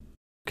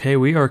Okay,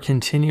 we are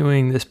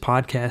continuing this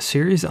podcast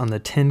series on the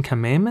 10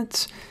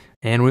 Commandments,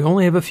 and we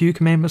only have a few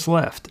commandments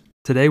left.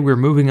 Today we're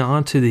moving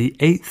on to the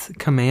 8th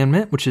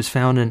commandment, which is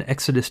found in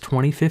Exodus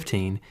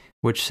 20:15,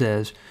 which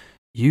says,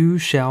 "You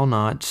shall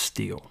not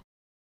steal."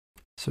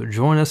 So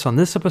join us on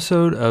this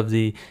episode of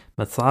the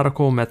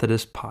Methodical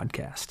Methodist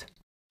Podcast.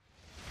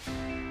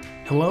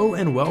 Hello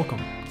and welcome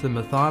to the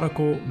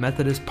Methodical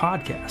Methodist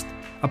Podcast,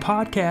 a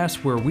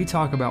podcast where we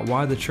talk about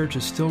why the church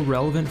is still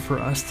relevant for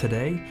us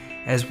today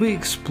as we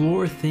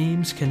explore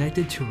themes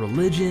connected to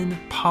religion,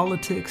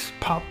 politics,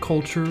 pop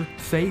culture,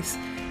 faith,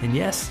 and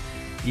yes,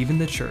 even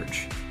the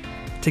church.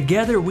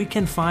 Together, we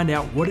can find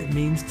out what it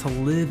means to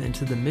live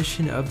into the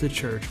mission of the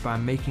church by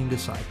making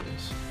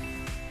disciples.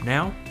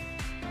 Now,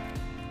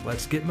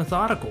 let's get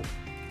methodical.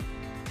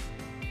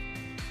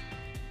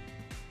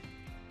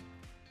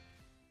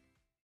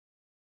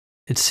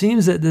 It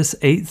seems that this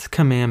 8th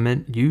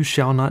commandment, "You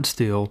shall not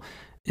steal,"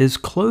 is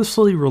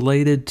closely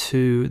related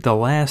to the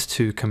last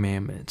two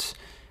commandments,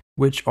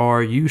 which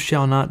are, "You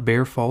shall not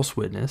bear false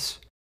witness,"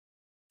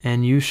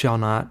 and "You shall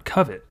not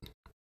covet."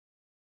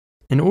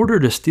 In order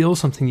to steal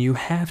something, you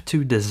have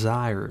to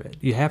desire it.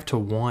 You have to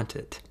want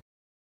it.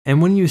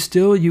 And when you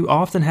steal, you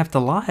often have to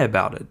lie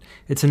about it.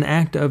 It's an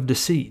act of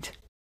deceit.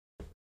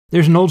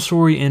 There's an old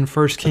story in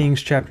 1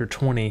 Kings chapter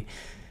 20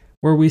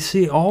 where we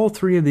see all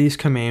three of these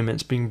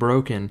commandments being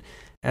broken,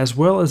 as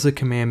well as the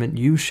commandment,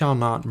 "You shall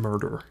not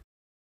murder."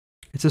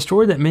 It's a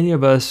story that many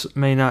of us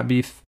may not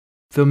be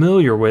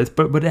familiar with,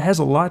 but it has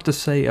a lot to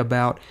say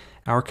about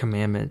our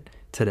commandment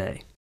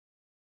today.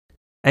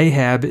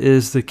 Ahab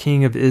is the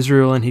king of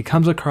Israel, and he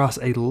comes across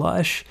a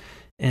lush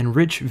and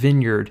rich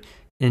vineyard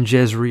in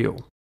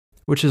Jezreel,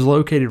 which is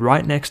located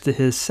right next to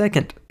his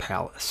second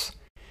palace.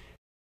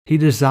 He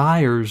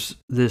desires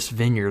this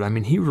vineyard.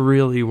 He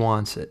really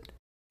wants it.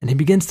 And he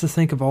begins to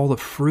think of all the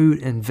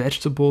fruit and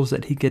vegetables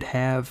that he could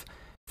have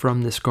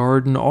from this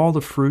garden, all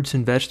the fruits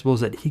and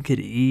vegetables that he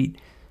could eat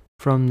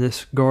from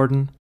this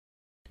garden.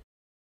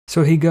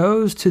 So he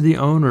goes to the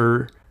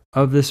owner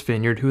of this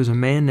vineyard, who is a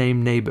man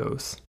named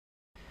Naboth,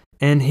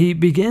 and he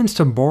begins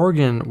to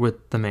bargain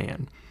with the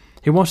man.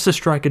 He wants to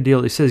strike a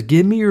deal. He says,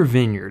 "Give me your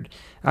vineyard.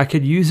 I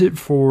could use it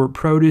for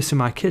produce in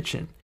my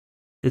kitchen.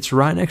 It's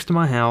right next to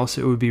my house.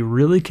 It would be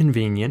really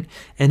convenient.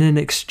 And in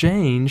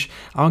exchange,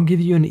 I'll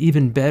give you an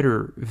even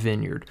better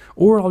vineyard,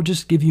 or I'll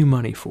just give you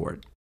money for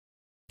it."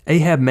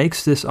 Ahab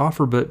makes this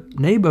offer, but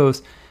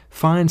Naboth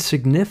finds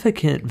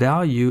significant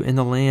value in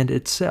the land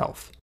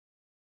itself.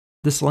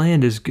 This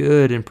land is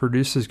good and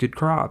produces good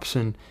crops,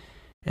 and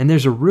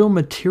there's a real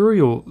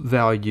material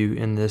value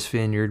in this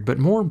vineyard, but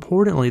more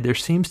importantly, there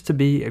seems to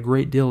be a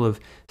great deal of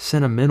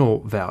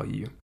sentimental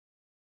value.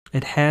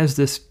 It has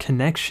this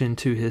connection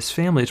to his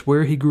family. It's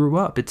where he grew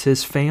up. It's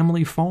his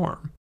family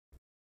farm.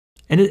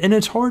 And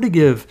it's hard to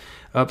give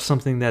up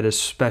something that is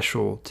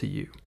special to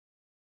you.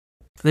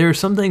 There are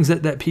some things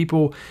that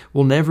people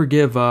will never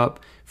give up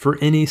for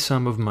any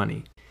sum of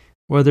money,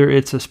 whether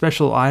it's a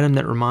special item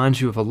that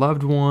reminds you of a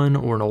loved one,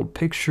 or an old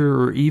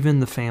picture, or even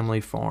the family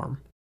farm.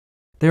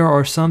 There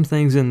are some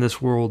things in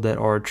this world that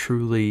are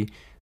truly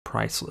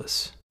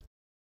priceless.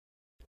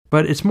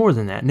 But it's more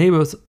than that.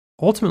 Naboth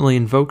ultimately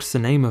invokes the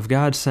name of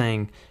God,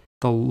 saying,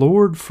 "The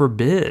Lord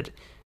forbid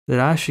that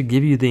I should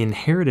give you the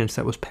inheritance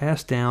that was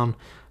passed down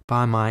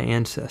by my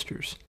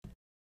ancestors."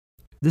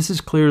 This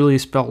is clearly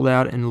spelled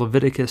out in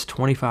Leviticus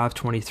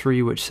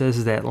 25:23, which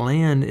says that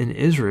land in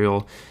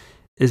Israel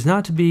is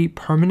not to be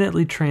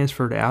permanently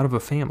transferred out of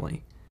a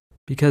family,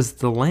 because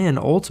the land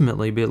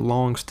ultimately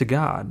belongs to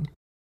God.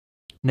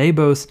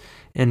 Naboth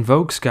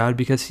invokes God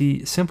because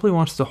he simply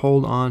wants to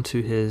hold on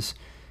to his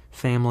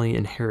family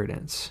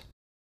inheritance.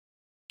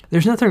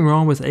 There's nothing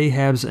wrong with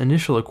Ahab's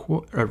initial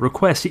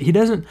request. He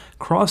doesn't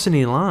cross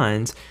any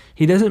lines.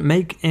 He doesn't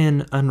make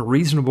an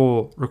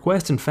unreasonable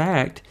request. In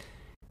fact,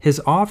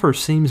 his offer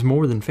seems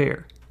more than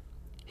fair.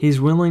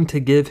 He's willing to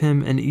give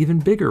him an even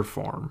bigger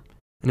farm.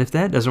 And if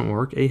that doesn't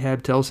work,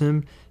 Ahab tells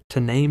him to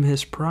name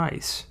his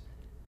price.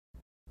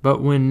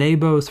 But when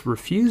Naboth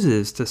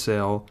refuses to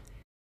sell,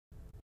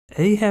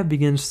 Ahab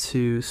begins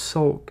to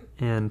sulk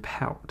and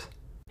pout.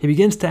 He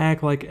begins to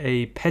act like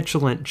a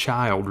petulant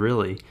child,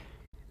 really.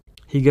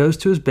 He goes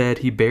to his bed,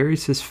 he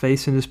buries his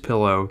face in his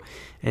pillow,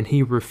 and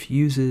he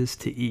refuses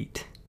to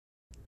eat.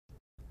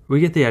 We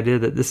get the idea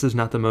that this is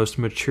not the most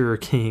mature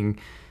king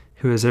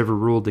who has ever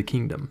ruled the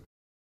kingdom.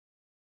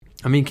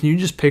 Can you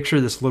just picture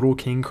this little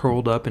king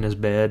curled up in his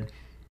bed?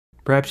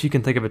 Perhaps you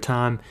can think of a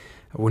time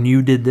when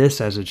you did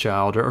this as a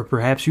child, or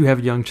perhaps you have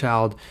a young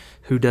child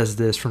who does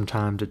this from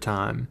time to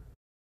time.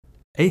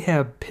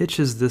 Ahab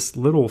pitches this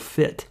little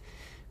fit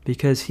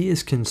because he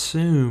is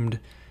consumed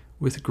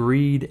with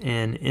greed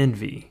and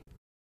envy.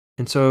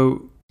 And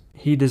so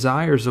he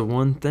desires the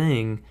one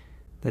thing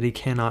that he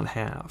cannot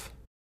have.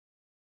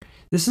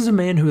 This is a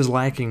man who is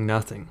lacking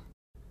nothing.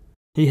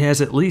 He has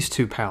at least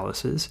 2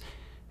 palaces.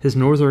 His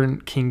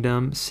northern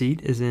kingdom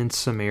seat is in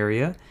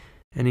Samaria,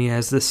 and he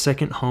has this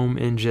second home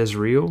in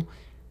Jezreel.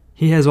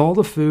 He has all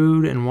the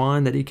food and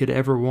wine that he could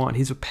ever want.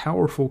 He's a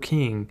powerful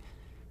king.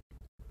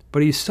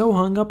 but he's so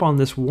hung up on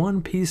this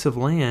one piece of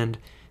land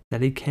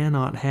that he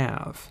cannot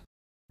have.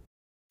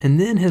 And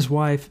then his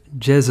wife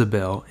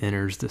Jezebel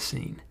enters the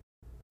scene,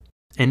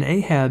 and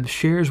Ahab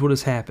shares what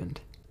has happened.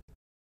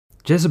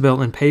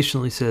 Jezebel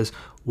impatiently says,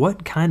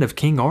 "What kind of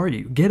king are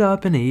you? Get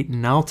up and eat,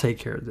 and I'll take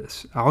care of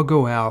this. I'll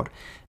go out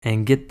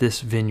and get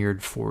this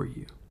vineyard for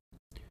you."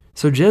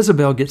 So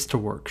Jezebel gets to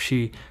work.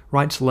 She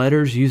writes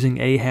letters using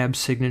Ahab's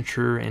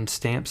signature and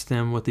stamps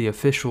them with the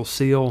official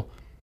seal,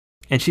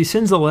 and she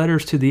sends the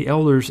letters to the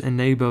elders in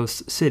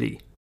Naboth's city.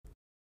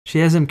 She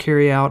has them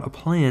carry out a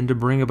plan to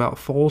bring about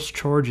false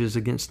charges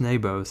against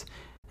Naboth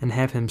and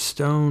have him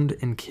stoned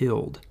and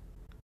killed.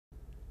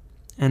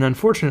 And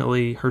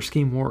unfortunately, her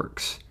scheme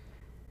works.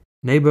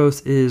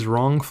 Naboth is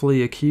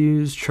wrongfully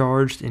accused,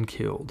 charged, and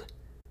killed.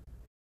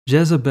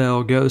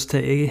 Jezebel goes to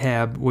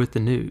Ahab with the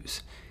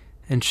news,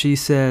 and she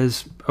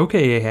says,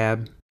 "Okay,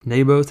 Ahab,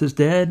 Naboth is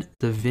dead.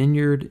 The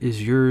vineyard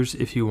is yours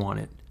if you want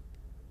it."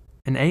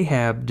 And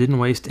Ahab didn't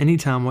waste any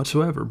time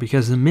whatsoever,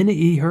 because the minute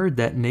he heard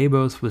that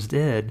Naboth was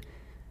dead,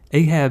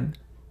 Ahab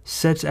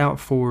sets out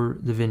for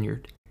the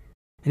vineyard,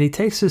 and he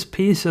takes this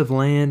piece of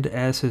land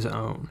as his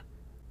own.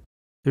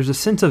 There's a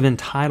sense of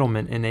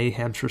entitlement in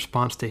Ahab's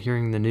response to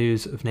hearing the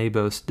news of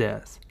Naboth's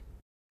death.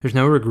 There's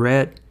no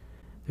regret,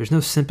 there's no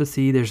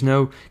sympathy, there's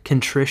no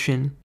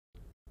contrition.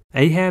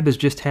 Ahab is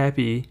just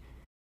happy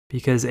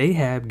because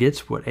Ahab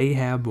gets what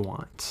Ahab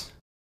wants.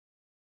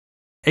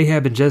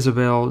 Ahab and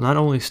Jezebel not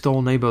only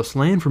stole Naboth's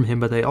land from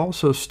him, but they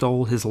also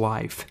stole his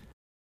life.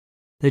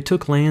 They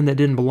took land that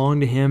didn't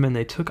belong to him, and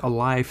they took a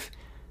life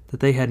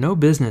that they had no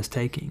business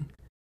taking.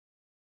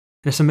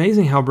 It's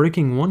amazing how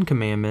breaking one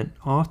commandment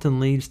often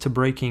leads to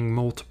breaking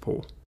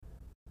multiple.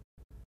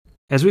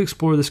 As we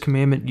explore this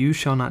commandment, "You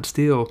shall not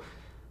steal,"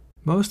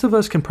 most of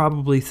us can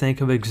probably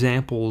think of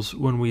examples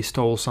when we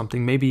stole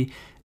something, maybe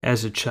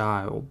as a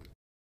child.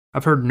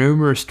 I've heard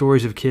numerous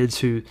stories of kids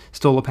who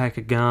stole a pack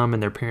of gum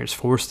and their parents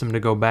forced them to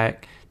go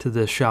back to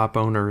the shop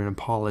owner and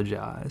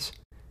apologize.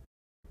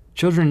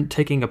 Children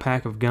taking a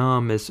pack of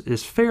gum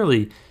is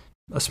fairly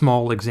a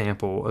small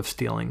example of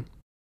stealing.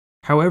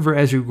 However,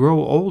 as you grow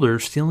older,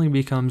 stealing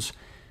becomes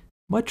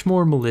much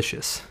more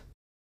malicious.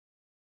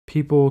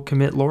 People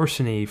commit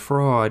larceny,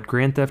 fraud,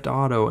 grand theft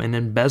auto, and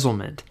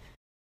embezzlement,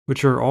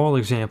 which are all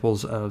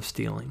examples of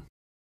stealing.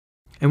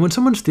 And when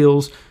someone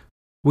steals,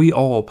 we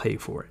all pay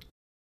for it.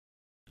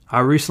 I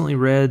recently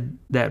read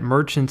that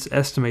merchants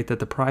estimate that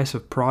the price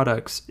of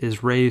products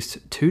is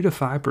raised 2 to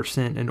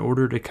 5% in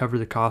order to cover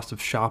the cost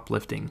of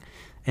shoplifting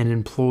and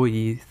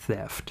employee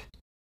theft.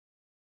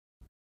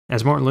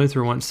 As Martin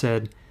Luther once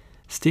said,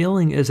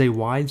 "Stealing is a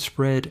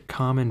widespread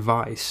common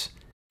vice,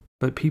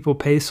 but people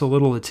pay so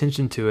little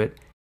attention to it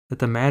that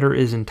the matter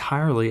is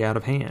entirely out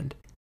of hand.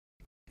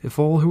 If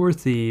all who are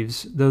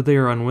thieves, though they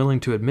are unwilling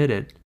to admit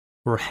it,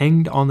 were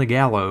hanged on the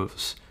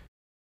gallows,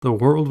 the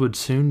world would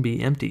soon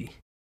be empty.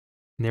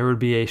 There would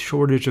be a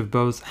shortage of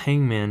both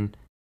hangmen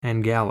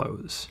and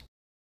gallows."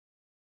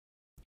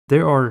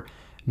 There are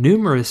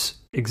numerous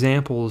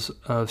examples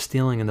of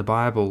stealing in the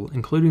Bible,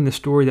 including the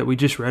story that we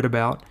just read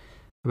about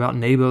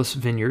Naboth's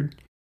vineyard.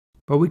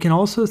 But we can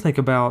also think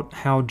about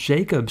how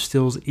Jacob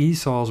steals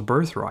Esau's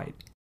birthright,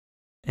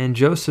 and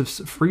Joseph's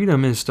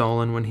freedom is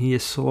stolen when he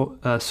is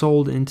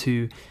sold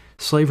into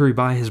slavery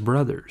by his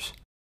brothers.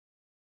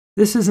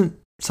 This isn't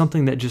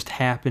something that just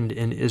happened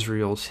in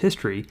Israel's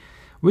history.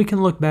 We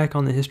can look back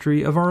on the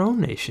history of our own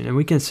nation, and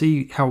we can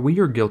see how we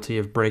are guilty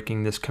of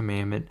breaking this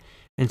commandment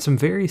in some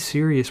very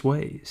serious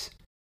ways.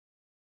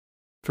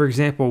 For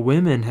example,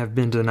 women have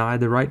been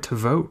denied the right to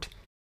vote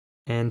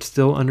and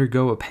still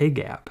undergo a pay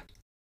gap.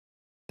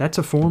 That's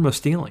a form of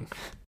stealing.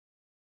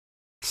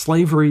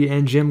 Slavery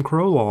and Jim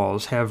Crow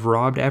laws have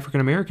robbed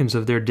African Americans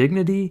of their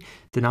dignity,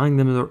 denying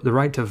them the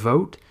right to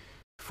vote,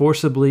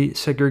 forcibly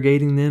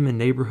segregating them in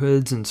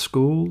neighborhoods and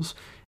schools,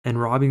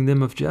 and robbing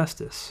them of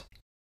justice.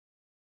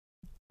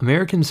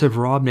 Americans have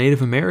robbed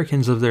Native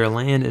Americans of their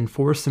land and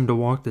forced them to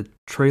walk the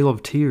Trail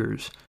of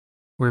Tears,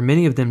 where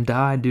many of them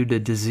died due to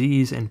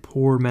disease and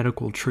poor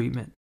medical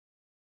treatment.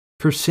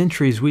 For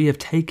centuries, we have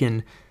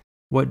taken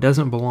what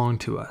doesn't belong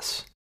to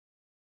us.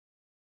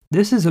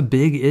 This is a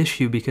big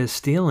issue because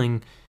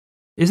stealing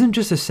isn't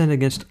just a sin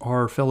against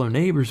our fellow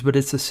neighbors, but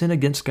it's a sin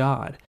against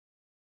God.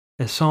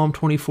 As Psalm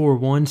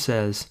 24:1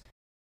 says,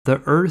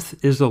 "The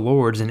earth is the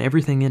Lord's and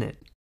everything in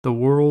it, the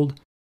world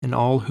and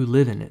all who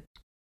live in it."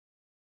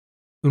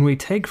 When we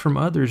take from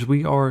others,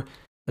 we are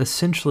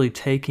essentially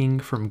taking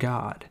from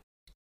God.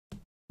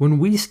 When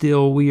we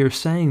steal, we are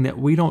saying that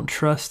we don't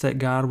trust that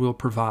God will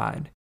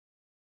provide.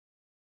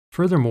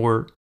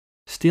 Furthermore,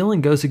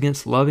 stealing goes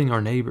against loving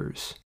our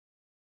neighbors.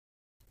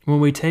 When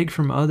we take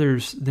from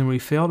others, then we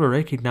fail to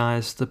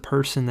recognize the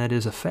person that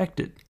is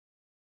affected.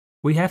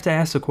 We have to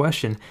ask the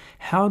question,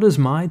 how does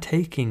my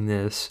taking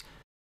this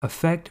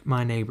affect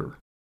my neighbor?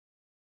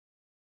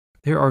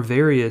 There are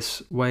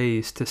various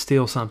ways to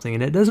steal something,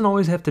 and it doesn't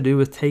always have to do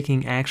with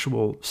taking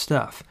actual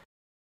stuff.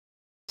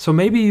 So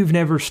maybe you've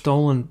never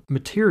stolen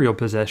material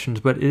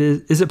possessions, but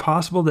is it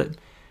possible that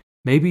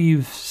maybe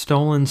you've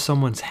stolen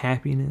someone's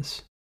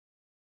happiness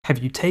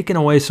Have you taken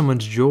away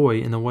someone's joy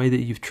in the way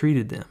that you've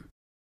treated them?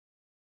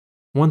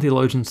 One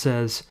theologian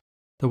says,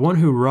 "The one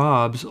who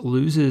robs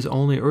loses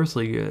only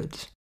earthly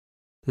goods.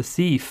 The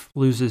thief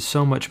loses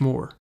so much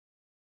more.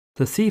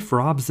 The thief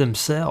robs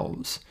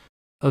themselves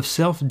of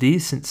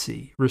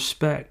self-decency,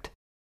 respect,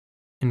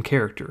 and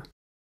character."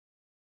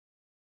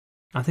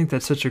 I think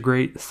that's such a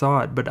great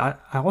thought, but I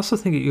also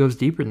think it goes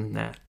deeper than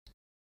that.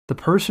 The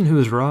person who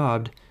is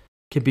robbed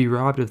can be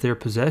robbed of their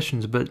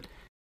possessions, but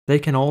they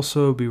can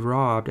also be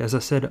robbed, as I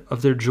said,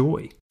 of their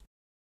joy.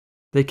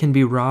 They can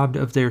be robbed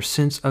of their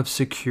sense of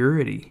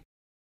security.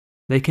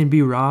 They can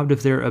be robbed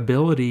of their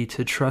ability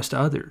to trust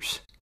others.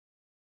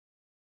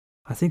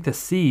 I think the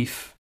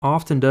thief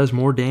often does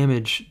more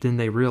damage than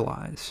they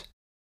realize.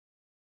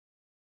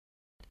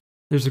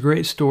 There's a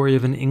great story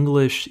of an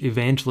English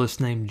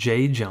evangelist named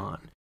J.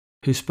 John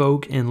who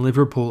spoke in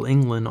Liverpool,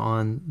 England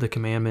on the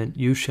commandment,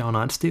 "You shall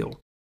not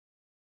steal."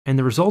 And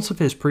the results of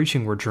his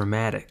preaching were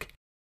dramatic.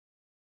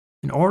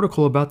 An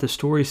article about the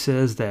story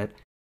says that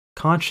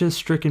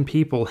conscience-stricken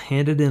people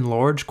handed in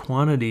large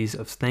quantities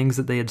of things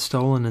that they had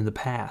stolen in the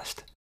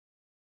past.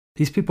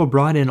 These people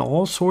brought in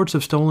all sorts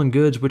of stolen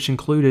goods, which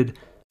included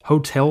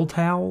hotel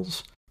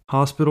towels,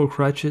 hospital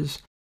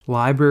crutches,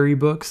 library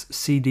books,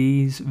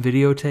 CDs,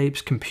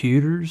 videotapes,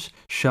 computers,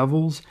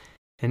 shovels,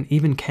 and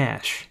even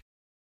cash.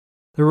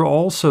 There were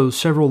also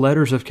several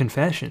letters of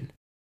confession.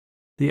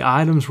 The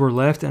items were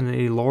left in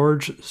a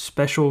large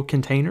special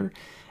container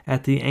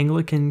at the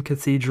Anglican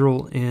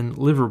Cathedral in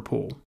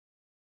Liverpool.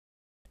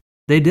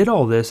 They did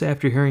all this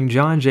after hearing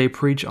John Jay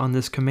preach on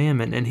this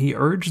commandment, and he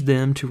urged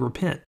them to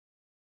repent.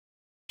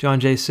 John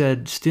Jay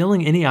said,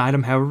 "Stealing any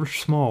item, however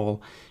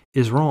small,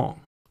 is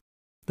wrong.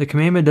 The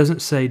commandment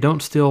doesn't say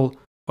don't steal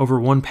over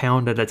 1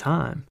 pound at a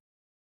time."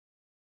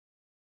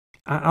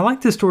 I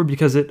like this story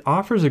because it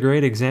offers a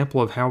great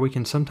example of how we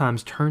can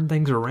sometimes turn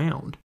things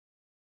around.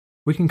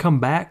 We can come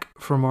back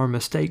from our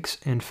mistakes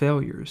and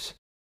failures.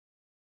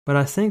 But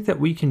I think that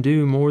we can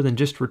do more than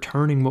just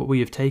returning what we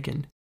have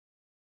taken.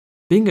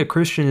 Being a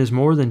Christian is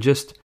more than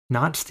just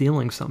not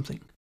stealing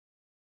something.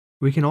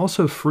 We can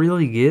also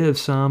freely give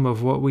some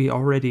of what we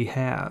already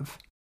have.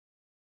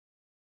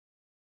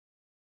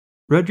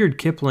 Rudyard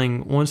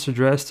Kipling once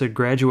addressed a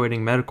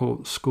graduating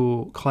medical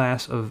school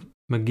class of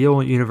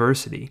McGill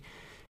University,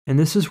 and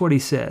this is what he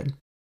said: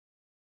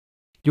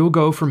 "You'll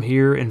go from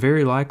here and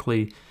very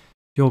likely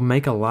you'll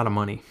make a lot of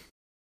money.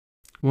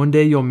 One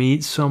day you'll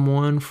meet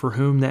someone for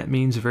whom that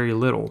means very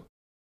little.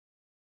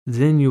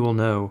 Then you will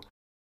know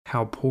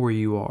how poor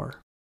you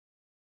are."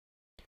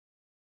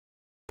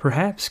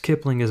 Perhaps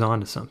Kipling is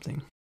onto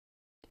something.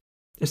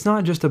 It's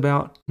not just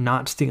about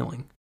not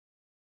stealing,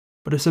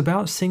 but it's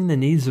about seeing the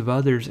needs of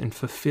others and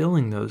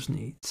fulfilling those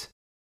needs.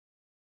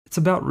 It's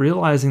about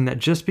realizing that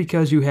just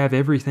because you have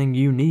everything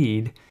you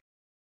need,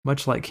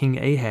 much like King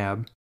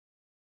Ahab,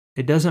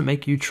 it doesn't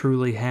make you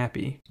truly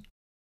happy.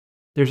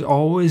 There's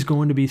always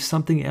going to be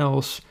something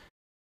else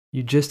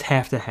you just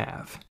have to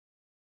have.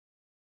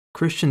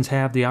 Christians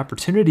have the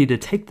opportunity to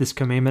take this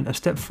commandment a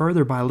step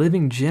further by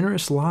living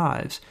generous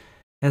lives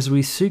as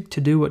we seek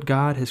to do what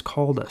God has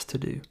called us to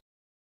do.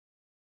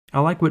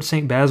 I like what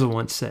St. Basil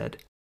once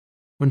said: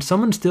 "When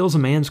someone steals a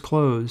man's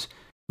clothes,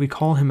 we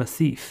call him a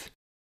thief.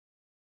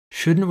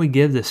 Shouldn't we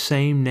give the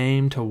same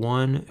name to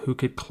one who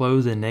could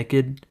clothe the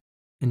naked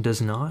and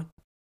does not?"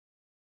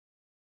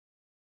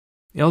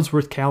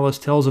 Ellsworth Callis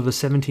tells of a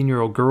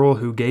 17-year-old girl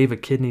who gave a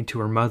kidney to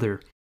her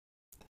mother.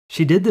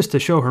 She did this to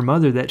show her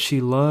mother that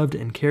she loved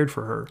and cared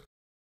for her.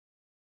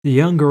 The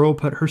young girl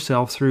put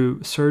herself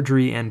through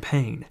surgery and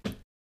pain.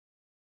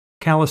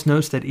 Callis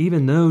notes that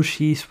even though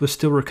she was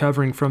still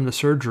recovering from the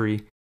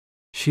surgery,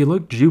 she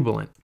looked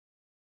jubilant.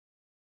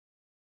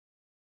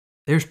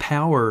 There's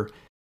power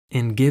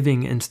in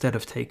giving instead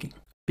of taking,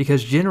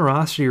 because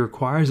generosity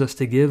requires us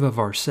to give of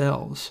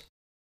ourselves.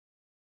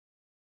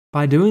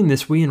 By doing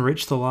this, we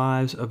enrich the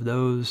lives of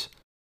those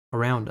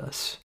around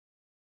us.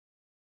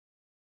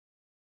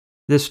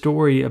 This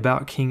story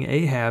about King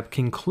Ahab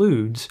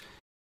concludes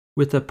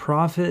with the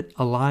prophet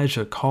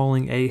Elijah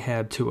calling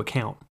Ahab to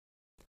account.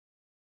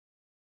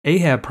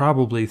 Ahab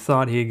probably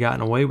thought he had gotten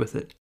away with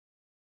it,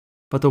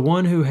 but the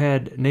one who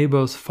had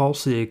Naboth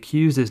falsely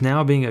accused is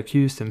now being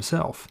accused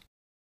himself.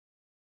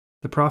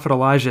 The prophet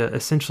Elijah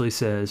essentially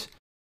says,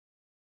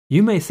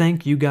 "You may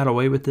think you got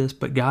away with this,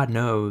 but God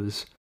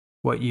knows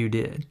what you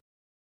did.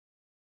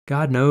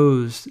 God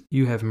knows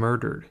you have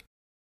murdered.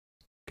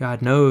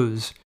 God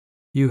knows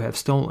you have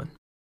stolen."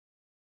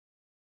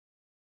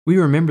 We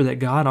remember that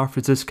God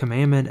offers this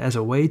commandment as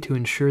a way to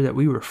ensure that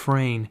we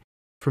refrain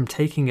from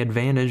taking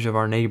advantage of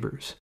our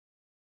neighbors.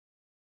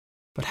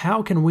 But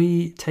how can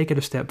we take it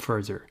a step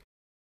further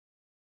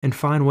and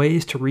find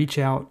ways to reach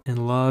out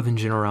in love and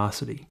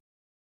generosity?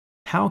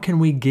 How can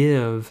we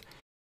give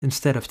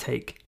instead of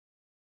take?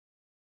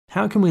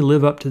 How can we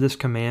live up to this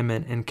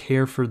commandment and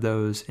care for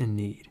those in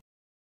need?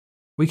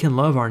 We can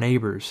love our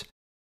neighbors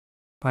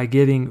by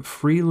giving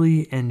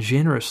freely and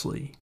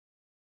generously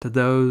to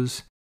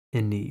those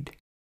in need.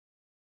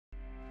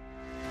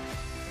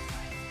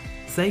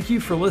 Thank you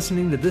for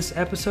listening to this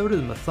episode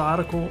of the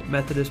Methodical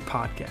Methodist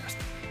Podcast.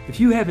 If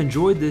you have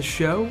enjoyed this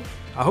show,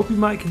 I hope you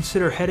might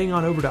consider heading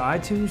on over to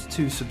iTunes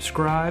to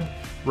subscribe,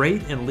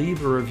 rate, and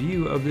leave a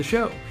review of the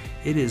show.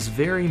 It is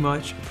very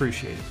much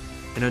appreciated.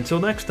 And until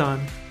next time,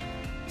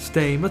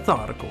 stay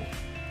methodical.